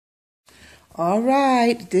All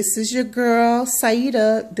right, this is your girl,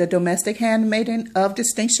 Saida, the domestic handmaiden of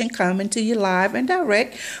distinction, coming to you live and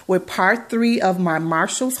direct with part 3 of my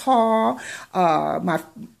Marshall's haul, my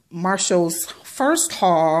Marshall's first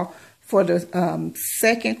haul for the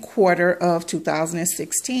second quarter of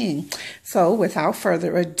 2016. So without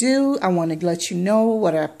further ado, I want to let you know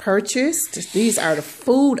what I purchased. These are the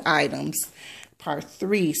food items. Part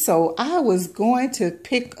 3. So I was going to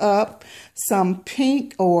pick up some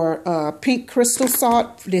pink pink crystal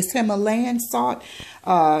salt, this Himalayan salt.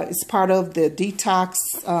 It's part of the detox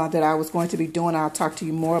that I was going to be doing. I'll talk to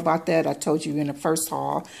you more about that. I told you in the first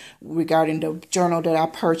haul regarding the journal that I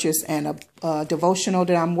purchased and a devotional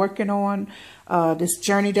that I'm working on, this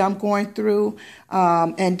journey that I'm going through.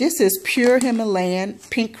 And this is pure Himalayan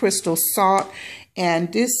pink crystal salt.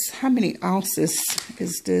 And this, how many ounces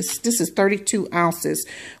is this? This is 32 ounces,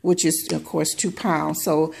 which is, of course, 2 pounds.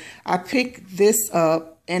 So I picked this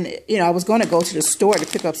up, and, you know, I was going to go to the store to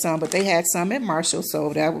pick up some, but they had some at Marshall,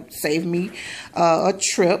 so that would save me a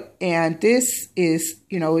trip. And this is,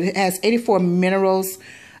 you know, it has 84 minerals,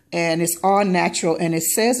 and it's all natural, and it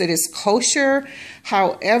says it is kosher.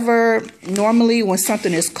 However, normally when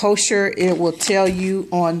something is kosher, it will tell you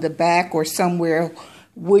on the back or somewhere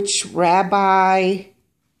which rabbi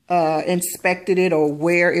inspected it or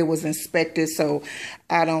where it was inspected. So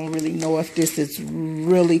I don't really know if this is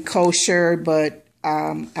really kosher, but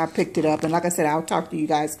I picked it up. And like I said, I'll talk to you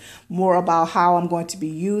guys more about how I'm going to be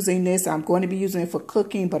using this. I'm going to be using it for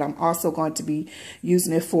cooking, but I'm also going to be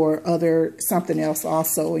using it for something else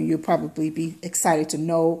also. And you'll probably be excited to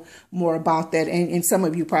know more about that. And some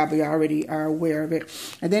of you probably already are aware of it.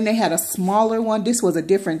 And then they had a smaller one. This was a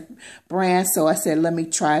different brand. So I said, let me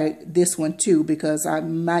try this one too, because I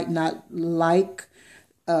might not like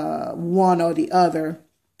one or the other.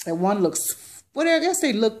 And one looks, well, I guess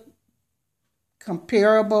they look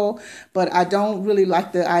comparable, but I don't really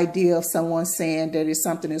like the idea of someone saying that it's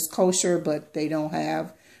something is kosher, but they don't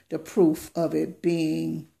have the proof of it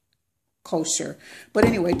being kosher. But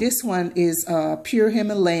anyway, this one is pure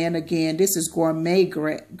Himalayan. Again, this is gourmet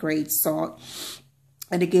grade salt,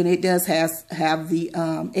 and again, it does have the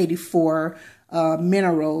 84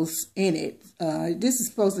 minerals in it. This is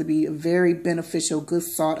supposed to be a very beneficial, good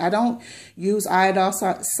salt. I don't use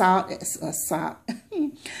iodized salt.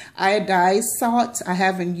 I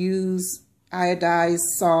haven't used iodized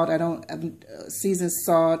salt. I don't seasoned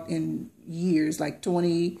salt in years, like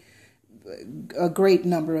a great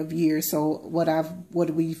number of years. So what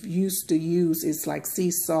we've used to use is like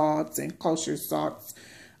sea salts and kosher salts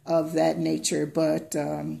of that nature. But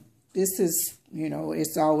this is, you know,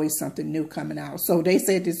 it's always something new coming out. So they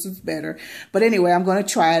said this was better. But anyway, I'm going to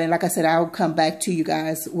try it. And like I said, I'll come back to you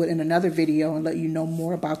guys in another video and let you know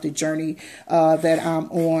more about the journey that I'm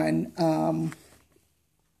on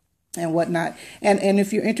and whatnot. And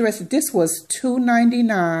if you're interested, this was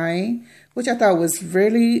 $2.99, which I thought was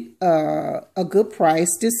really a good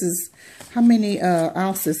price. This is, how many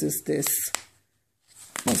ounces is this?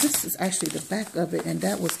 Well, this is actually the back of it, and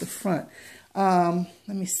that was the front. Let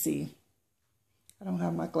me see. I don't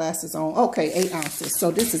have my glasses on. Okay, 8 ounces.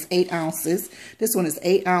 So this is 8 ounces. This one is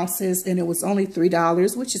 8 ounces, and it was only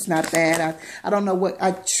 $3, which is not bad. I don't know what,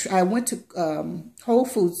 I went to Whole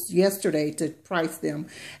Foods yesterday to price them.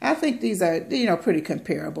 I think these are, you know, pretty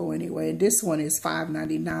comparable anyway. And this one is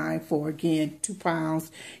 $5.99 for, again, 2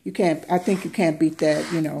 pounds. I think you can't beat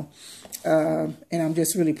that, you know. And I'm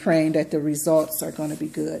just really praying that the results are going to be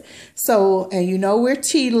good. So, and you know, we're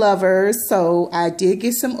tea lovers. So I did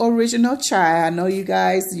get some original chai. I know you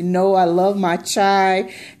guys, you know, I love my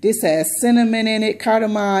chai. This has cinnamon in it,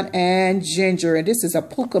 cardamom, and ginger. And this is a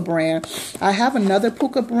Puka brand. I have another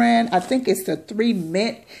Puka brand. I think it's the 3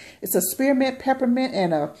 mint. It's a spearmint, peppermint,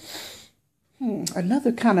 and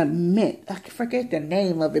another kind of mint. I forget the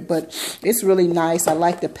name of it, but it's really nice. I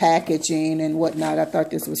like the packaging and whatnot. I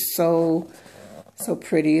thought this was so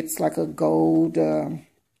pretty. It's like a gold, and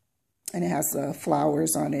it has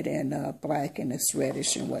flowers on it, and black, and it's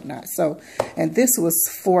reddish and whatnot. So, and this was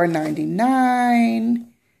 $4.99.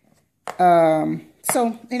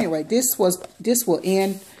 So anyway, this will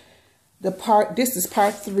end the part. This is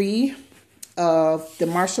part 3 of the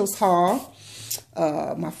Marshall's haul.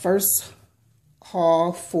 My first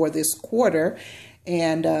haul for this quarter,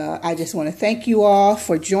 and I just want to thank you all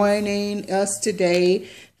for joining us today.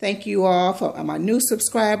 Thank you all for my new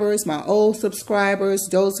subscribers, my old subscribers,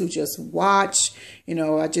 those who just watch. You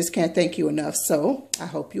know, I just can't thank you enough. So I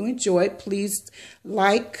hope you enjoyed. Please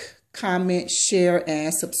like, comment, share,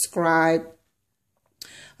 and subscribe.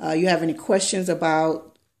 You have any questions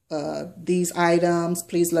about these items,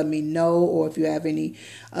 please let me know. Or if you have any,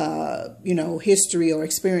 history or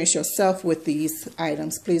experience yourself with these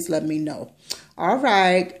items, please let me know. All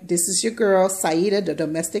right, this is your girl, Saida, the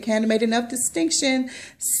Domestic Handmaiden of Distinction,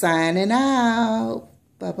 signing out.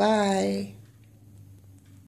 Bye-bye.